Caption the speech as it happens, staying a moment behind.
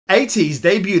Ateez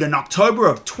debuted in October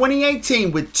of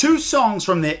 2018 with 2 songs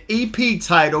from their EP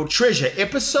titled Treasure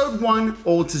Episode 1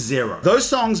 All to Zero. Those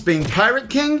songs being Pirate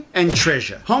King and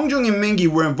Treasure. Hongjung and Mingi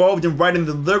were involved in writing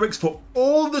the lyrics for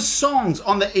all the songs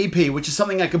on the EP, which is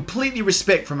something I completely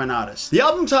respect from an artist. The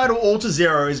album title All to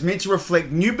Zero is meant to reflect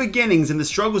new beginnings and the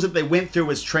struggles that they went through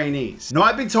as trainees. Now,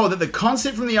 I've been told that the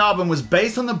concept from the album was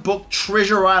based on the book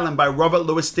Treasure Island by Robert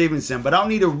Louis Stevenson, but I'll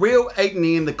need a real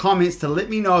Ateez in the comments to let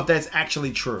me know if that's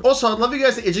actually true. Also, I'd love you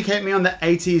guys to educate me on the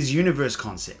Ateez universe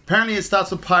concept. Apparently it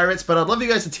starts with pirates, but I'd love you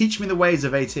guys to teach me the ways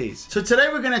of Ateez. So today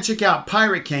we're going to check out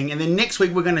Pirate King, and then next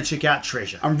week we're going to check out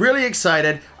Treasure. I'm really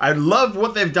excited. I love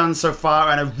what they've done so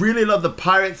far, and I really love the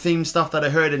pirate theme stuff that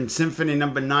I heard in Symphony No.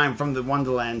 9 from the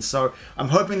Wonderland, so I'm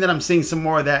hoping that I'm seeing some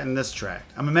more of that in this track.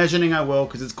 I'm imagining I will,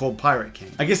 because it's called Pirate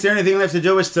King. I guess the only thing left to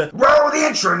do is to roll the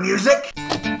intro music!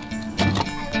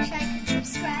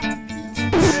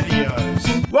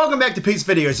 Welcome back to Pete's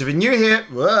Videos. If you're new here,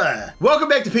 welcome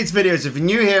back to Pete's Videos. If you're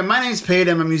new here, my name's Pete.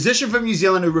 I'm a musician from New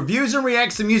Zealand who reviews and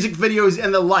reacts to music videos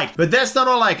and the like. But that's not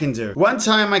all I can do. One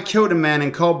time I killed a man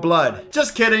in cold blood.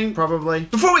 Just kidding, probably.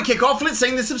 Before we kick off, let's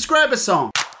sing the subscriber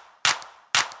song.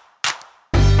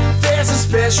 There's a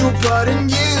special button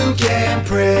you can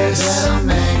press that'll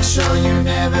make sure you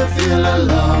never feel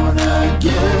alone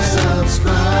again.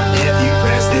 Subscribe. If you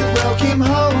pressed it, welcome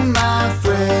home, my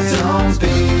friend. Don't be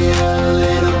a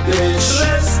little bitch.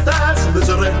 Let's start. So there's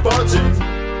a red button.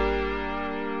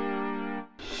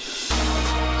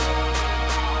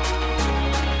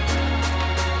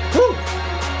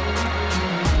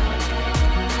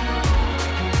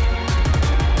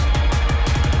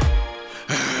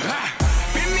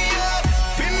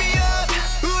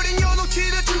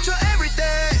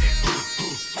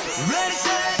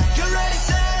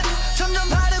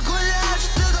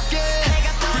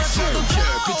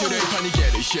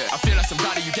 I feel like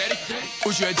somebody, you get it?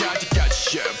 우주의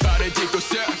자리까지 발을 딛고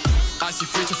서 I see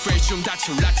future face 좀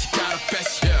다쳐 락치 가라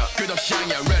best 끝없이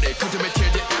향해 ready couldn't be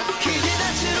till the end 기대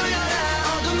낯을 올려라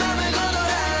어두운 맘을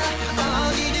걷어라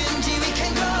어디든지 we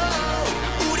can go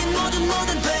우린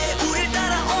뭐든 돼 우릴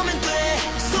따라오면 돼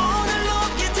손을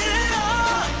높게 들어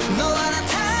너와 나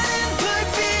타는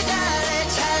불빛 아래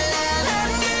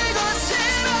찬란한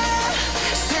그곳으로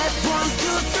Step 1,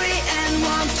 2, 3 and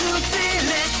 1, 2,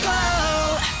 3 let's go.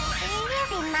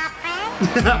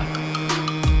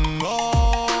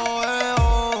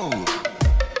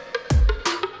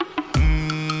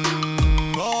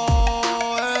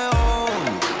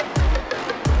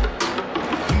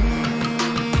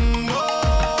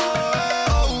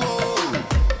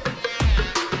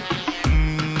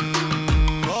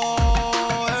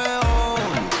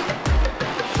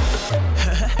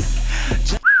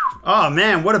 Oh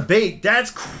man, what a beat.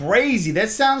 That's crazy. That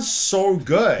sounds so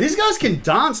good. These guys can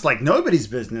dance like nobody's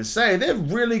business. Say, they're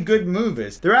really good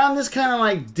movers. They're out in this kind of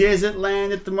like desert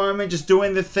land at the moment, just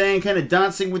doing the thing, kind of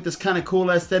dancing with this kind of cool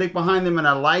aesthetic behind them, and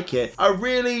I like it. I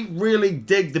really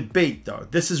dig the beat though.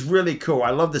 This is really cool.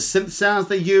 I love the synth sounds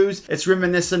they use. It's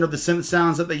reminiscent of the synth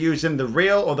sounds that they use in the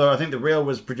reel, although I think the reel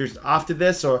was produced after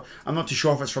this, or I'm not too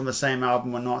sure if it's from the same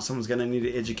album or not. Someone's gonna need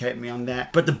to educate me on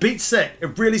that. But the beat's sick.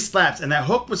 It really slaps, and that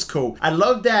hook was cool. I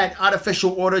love that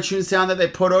artificial auto-tune sound that they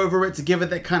put over it to give it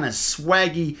that kind of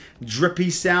swaggy, drippy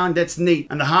sound. That's neat.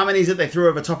 And the harmonies that they threw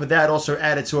over top of that also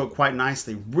added to it quite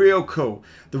nicely. Real cool.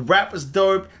 The rap was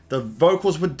dope. The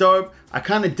vocals were dope. I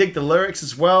kind of dig the lyrics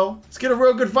as well. Let's get a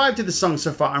real good vibe to the song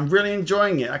so far. I'm really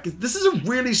enjoying it. This is a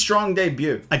really strong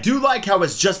debut. I do like how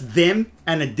it's just them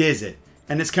and a desert.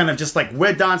 And it's kind of just like,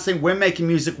 we're dancing, we're making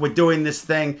music, we're doing this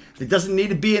thing. There doesn't need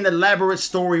to be an elaborate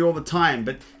story all the time,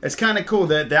 but it's kind of cool.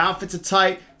 The outfits are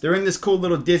tight. They're in this cool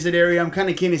little desert area. I'm kind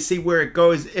of keen to see where it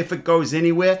goes, if it goes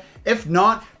anywhere. If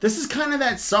not, this is kind of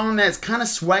that song that's kind of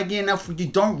swaggy enough where you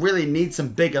don't really need some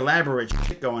big elaborate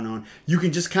shit going on. You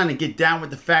can just kind of get down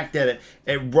with the fact that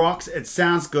it rocks, it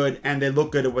sounds good, and they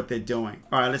look good at what they're doing.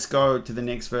 All right, let's go to the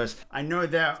next verse. I know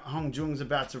that Hongjung's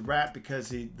about to rap because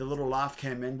the little laugh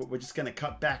came in, but we're just going to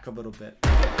cut back a little bit.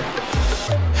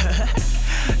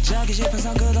 저기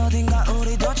싶어서 그 어딘가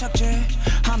우리 도착지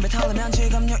한 배 타려면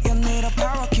지금 you need a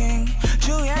power king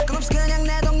주위에 클럽스 그냥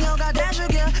내 동료가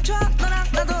돼주길 좋아 너랑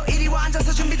나도 이리 와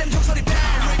앉아서 준비된 종소리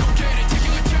bang We gon' get it,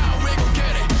 tequila cow, we gon'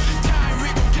 get it time, we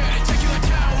gon' get it, tequila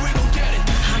cow, we gon' get it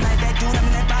하나의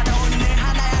백두라면 내 받아오는 내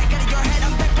하나야 I gotta go ahead,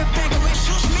 I'm back 왜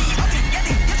조심히 어디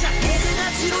여자 이제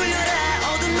낯을 올려라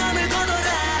어두운 맘을 걷어라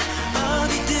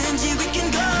어디든지 we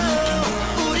can go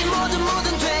우리 뭐든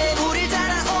돼 우릴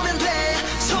따라오면 돼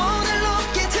손을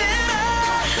높게 들어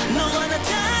너와 나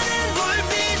타는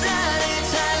불빛 아래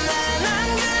찬란한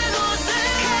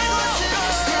그곳으로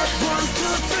Step 1, 2,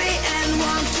 3 and 1,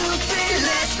 2, 3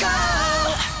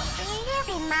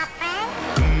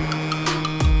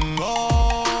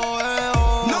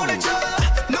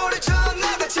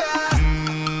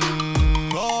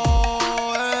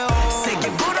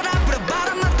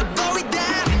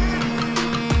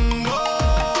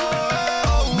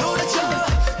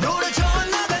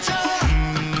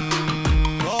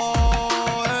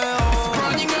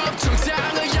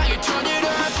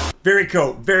 Very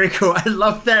cool, very cool. I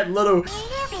love that little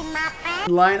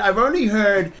line. I've only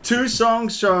heard 2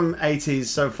 songs from Ateez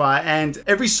so far, and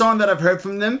every song that I've heard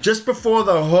from them, just before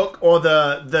the hook or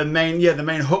the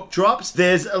main hook drops,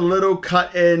 there's a little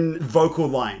cut in vocal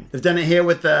line. They've done it here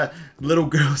with the little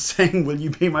girl saying, "Will you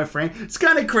be my friend?" It's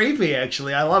kind of creepy,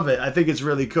 actually. I love it. I think it's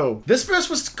really cool. This verse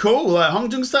was cool.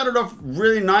 Hongjung started off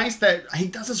really nice. That he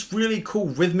does this really cool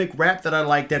rhythmic rap that I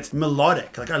like. That's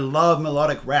melodic. Like, I love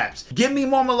melodic raps. Give me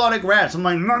more melodic raps. I'm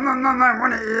like, no, I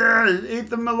want to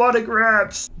eat the melodic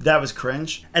raps. That was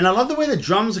cringe. And I love the way the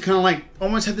drums are kind of like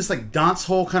almost had this like dance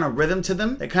hall kind of rhythm to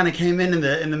them. It kind of came in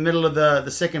the middle of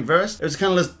the second verse. It was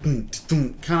kind of this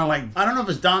kind of like, I don't know if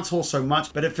it's dance hall so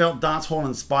much, but it felt dance hall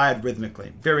inspired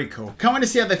rhythmically. Very cool. Can't wait to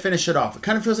see how they finish it off. It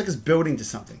kind of feels like it's building to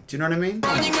something. Do you know what I mean?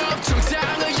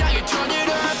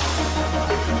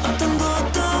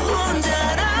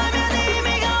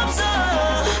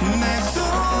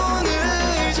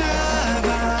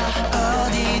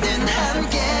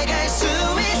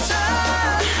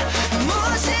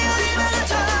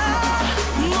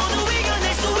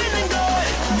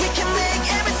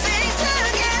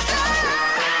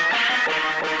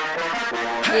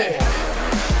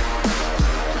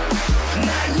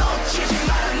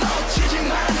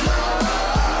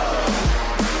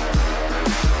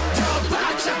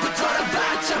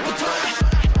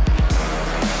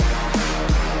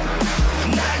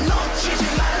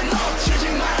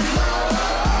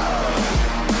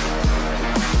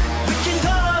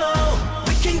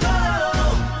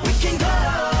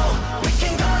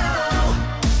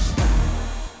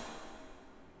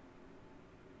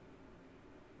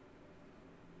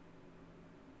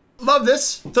 Love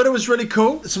this. Thought it was really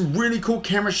cool. Some really cool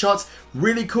camera shots,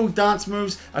 really cool dance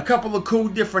moves, a couple of cool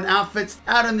different outfits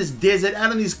out in this desert,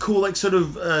 out in these cool like sort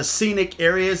of scenic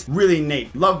areas. Really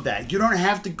neat. Love that. You don't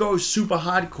have to go super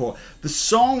hardcore. The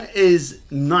song is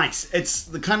nice. It's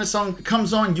the kind of song that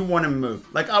comes on, you want to move.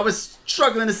 Like, I was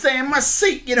struggling to stay in my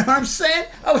seat, you know what I'm saying?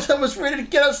 I was almost ready to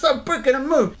get up, start breaking and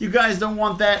move. You guys don't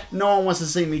want that. No one wants to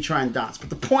see me try and dance.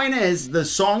 But the point is, the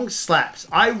song slaps.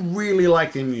 I really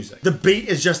like their music. The beat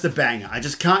is just a banger. I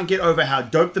just can't get over how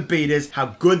dope the beat is,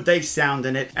 how good they sound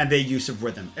in it, and their use of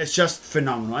rhythm. It's just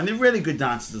phenomenal. And they're really good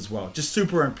dancers as well. Just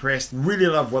super impressed. Really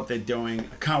love what they're doing.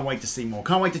 I can't wait to see more.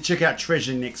 Can't wait to check out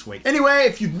Treasure next week. Anyway,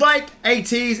 if you like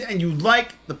Ateez and you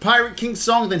like the Pirate King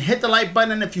song, then hit the like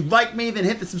button. And if you like me, then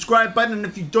hit the subscribe button. And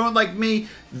if you don't like me,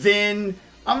 then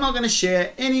I'm not going to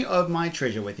share any of my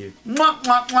treasure with you. Mwah,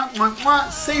 mwah, mwah, mwah,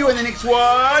 mwah. See you in the next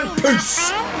one.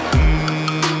 Peace.